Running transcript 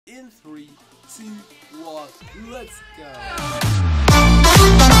In 3, 2, 1, let's go!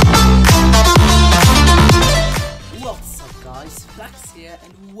 What's up guys, Flax here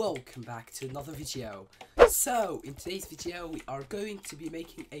and welcome back to another video. So, in today's video we are going to be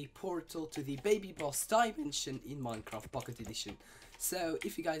making a portal to the baby boss dimension in Minecraft Pocket Edition. So,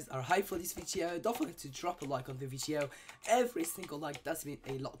 if you guys are hyped for this video, don't forget to drop a like on the video. Every single like does mean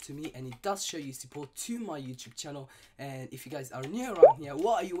a lot to me and it does show you support to my YouTube channel. And if you guys are new around here,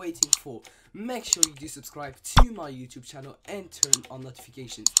 what are you waiting for? Make sure you do subscribe to my YouTube channel and turn on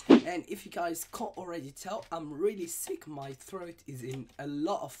notifications. And if you guys can't already tell, I'm really sick, my throat is in a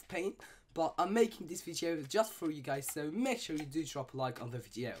lot of pain. But I'm making this video just for you guys, so make sure you do drop a like on the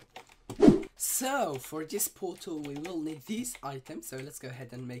video. So, for this portal we will need these items, so let's go ahead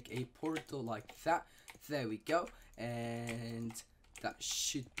and make a portal like that. There we go, and that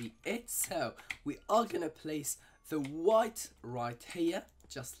should be it. So, we are gonna place the white right here,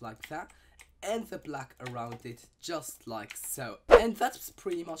 just like that, and the black around it, just like so. And that's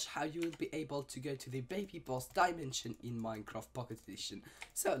pretty much how you will be able to go to the baby boss dimension in Minecraft Pocket Edition.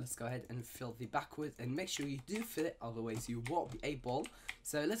 So let's go ahead and fill the backwards and make sure you do fill it, otherwise you won't be able.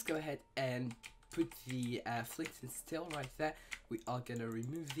 So let's go ahead and put the flint and steel right there. We are gonna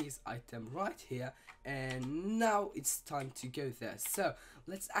remove this item right here, and now it's time to go there. So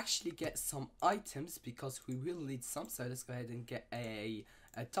let's actually get some items because we will need some. So let's go ahead and get a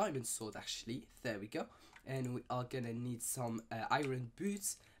diamond sword actually. There we go. And we are gonna need some iron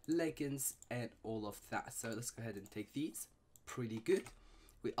boots, leggings, and all of that. So let's go ahead and take these. Pretty good.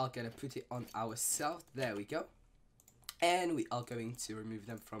 We are gonna put it on ourselves. There we go. And we are going to remove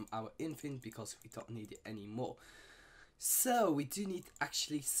them from our infinite because we don't need it anymore. So we do need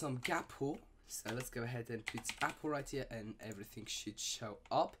actually some apple. So let's go ahead and put apple right here and everything should show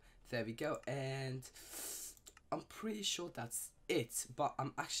up. There we go. And I'm pretty sure that's it, but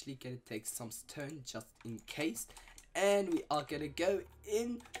I'm actually gonna take some stone just in case. And we are gonna go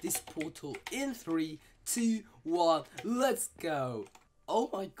in this portal in 3, 2, 1, let's go. Oh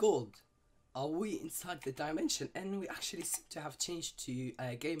my god, are we inside the dimension? And we actually seem to have changed to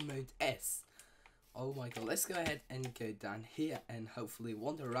game mode S. Oh my god, let's go ahead and go down here and hopefully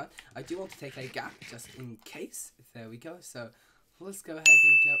wander around. I do want to take a gap just in case. There we go. So let's go ahead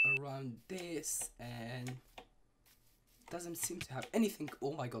and go around this, and doesn't seem to have anything.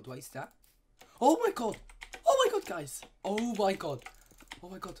 Oh my god, what is that? Oh my god! Oh my god, guys! Oh my god! Oh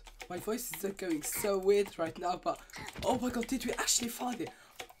my god, my voice is going so weird right now, but oh my god, did we actually find it?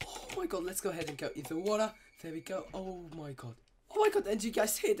 Oh my god, let's go ahead and go in the water. There we go. Oh my god. Oh my god, and you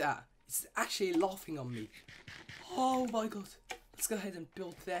guys hear that? It's actually laughing on me. Oh my god. Let's go ahead and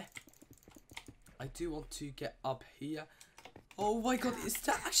build there. I do want to get up here. Oh my god, is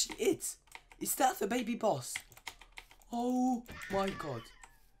that actually it? Is that the baby boss? Oh my god.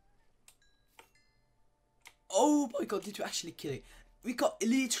 Oh my god, did you actually kill it? We got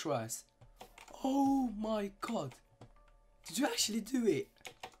elytras. Oh my god. Did you actually do it?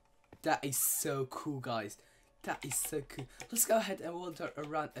 That is so cool, guys. That is so cool. Let's go ahead and wander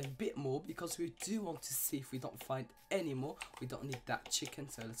around a bit more because we do want to see if we don't find any more. We don't need that chicken,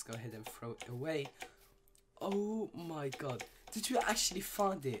 so let's go ahead and throw it away. Oh my god. Did you actually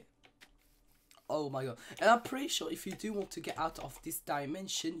find it? Oh my god. And I'm pretty sure if you do want to get out of this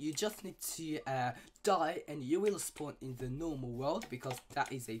dimension, you just need to die and you will spawn in the normal world because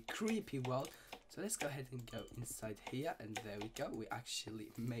that is a creepy world. So let's go ahead and go inside here, and there we go. We actually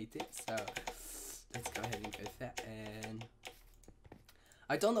made it. So let's go ahead and go there. And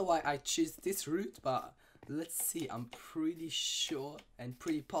I don't know why I choose this route, but let's see. I'm pretty sure and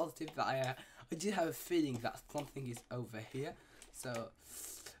pretty positive that I do have a feeling that something is over here. So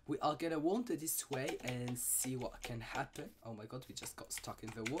we are gonna wander this way and see what can happen. Oh my god, we just got stuck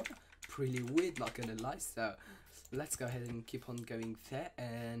in the water. Pretty weird, not gonna lie. So let's go ahead and keep on going there.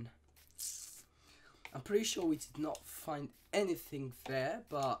 And I'm pretty sure we did not find anything there,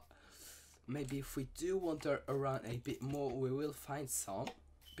 but maybe if we do wander around a bit more, we will find some.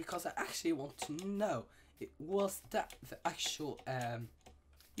 Because I actually want to know, was that the actual,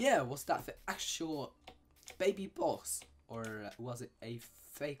 was that the actual baby boss? Or was it a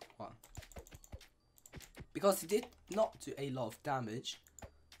fake one? Because it did not do a lot of damage.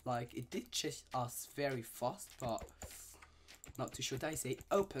 Like, it did chase us very fast, but not too sure. That is a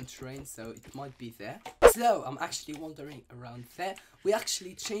open terrain, so it might be there. So I'm actually wandering around there. We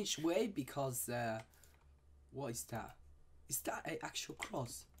actually changed way because what is that? Is that an actual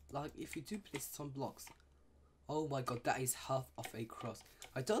cross? Like, if you do place some blocks. Oh my god, that is half of a cross.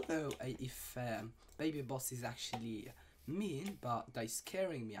 I don't know if baby boss is actually mean, but they're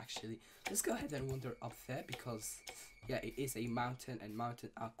scaring me actually. Let's go ahead and wander up there because yeah, it is a mountain and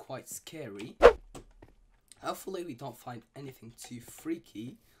mountains are quite scary. Hopefully we don't find anything too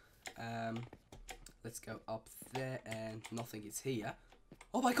freaky. Let's go up there and nothing is here.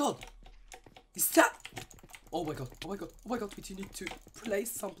 Oh my god! Is that? Oh my god, oh my god, oh my god, we do need to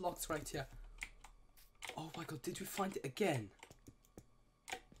place some blocks right here. Oh my god, did we find it again?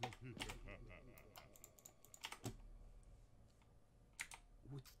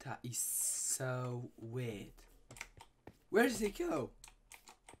 That is so weird. Where did it go?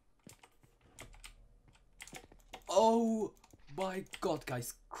 Oh my god,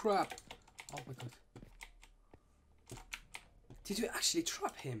 guys, crap. Oh my god. Did we actually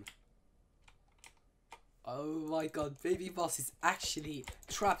trap him? Oh my god, baby boss is actually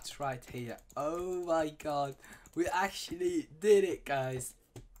trapped right here. Oh my god, we actually did it, guys.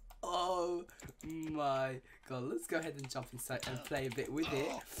 Oh my god, let's go ahead and jump inside and play a bit with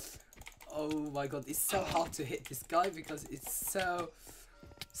it. Oh my god, it's so hard to hit this guy because it's so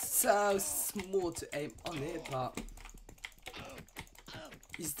small to aim on it, but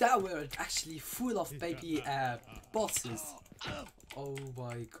is that where it's actually full of baby bosses? Oh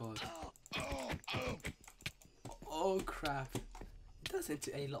my god. Oh crap. It doesn't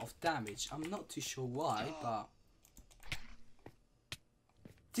do a lot of damage. I'm not too sure why, but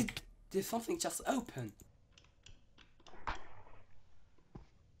did something just open?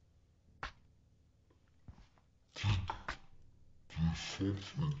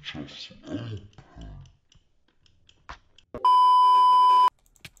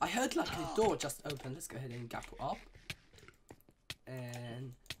 I heard like a door just open. Let's go ahead and gap up.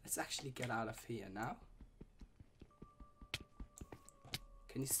 And let's actually get out of here now.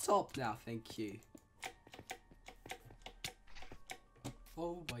 Can you stop now? Thank you.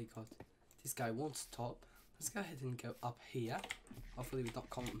 Oh my god. This guy won't stop. Let's go ahead and go up here. Hopefully we don't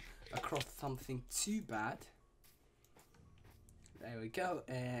come across something too bad. There we go.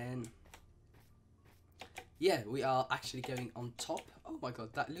 And yeah, we are actually going on top. Oh my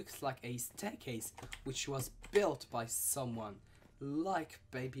god, that looks like a staircase which was built by someone like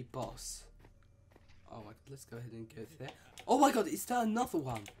Baby Boss. Oh my god, let's go ahead and go there. Oh my god, is there another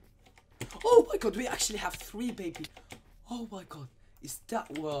one? Oh my god, we actually have 3 baby. Oh my god, is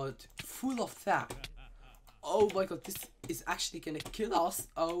that world full of that? Oh my god, this is actually gonna kill us.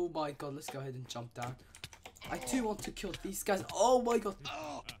 Oh my god, let's go ahead and jump down. I do want to kill these guys. Oh my god,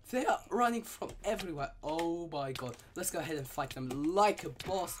 they are running from everywhere. Oh my god, let's go ahead and fight them like a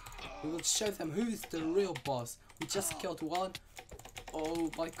boss. We will show them who is the real boss. We just killed one.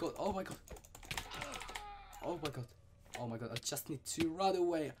 Oh my god, oh my god. Oh my god, oh my god, I just need to run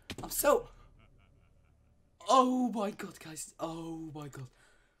away. I'm so... Oh my god, guys, oh my god.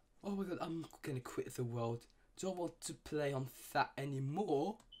 Oh my god, I'm gonna quit the world. Don't want to play on that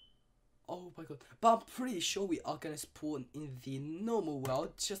anymore. Oh my god, but I'm pretty sure we are gonna spawn in the normal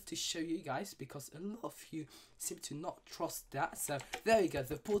world just to show you guys, because a lot of you seem to not trust that. So there you go,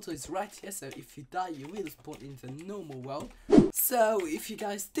 the portal is right here, so if you die you will spawn in the normal world. So if you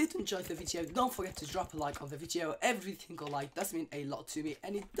guys did enjoy the video, don't forget to drop a like on the video. Every single like does mean a lot to me,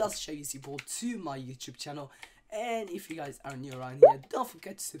 and it does show you support to my YouTube channel. And if you guys are new around here, don't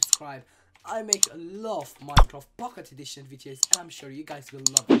forget to subscribe. I make a lot of Minecraft Pocket Edition videos, and I'm sure you guys will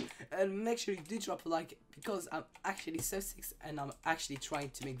love it. And make sure you do drop a like, because I'm actually so sick and I'm actually trying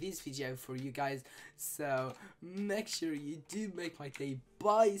to make this video for you guys. So make sure you do make my day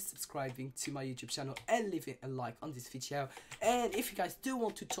by subscribing to my YouTube channel and leaving a like on this video. And if you guys do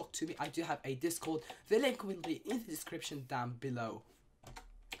want to talk to me, I do have a Discord. The link will be in the description down below.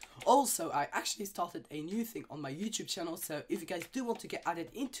 Also, I actually started a new thing on my YouTube channel, so if you guys do want to get added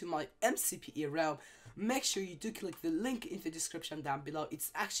into my MCPE realm, make sure you do click the link in the description down below.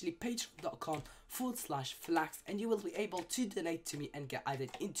 It's actually patreon.com/Flax, and you will be able to donate to me and get added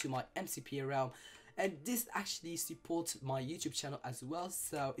into my MCPE realm. And this actually supports my YouTube channel as well,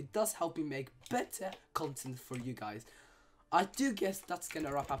 so it does help me make better content for you guys. I do guess that's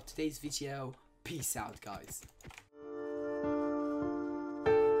gonna wrap up today's video. Peace out, guys.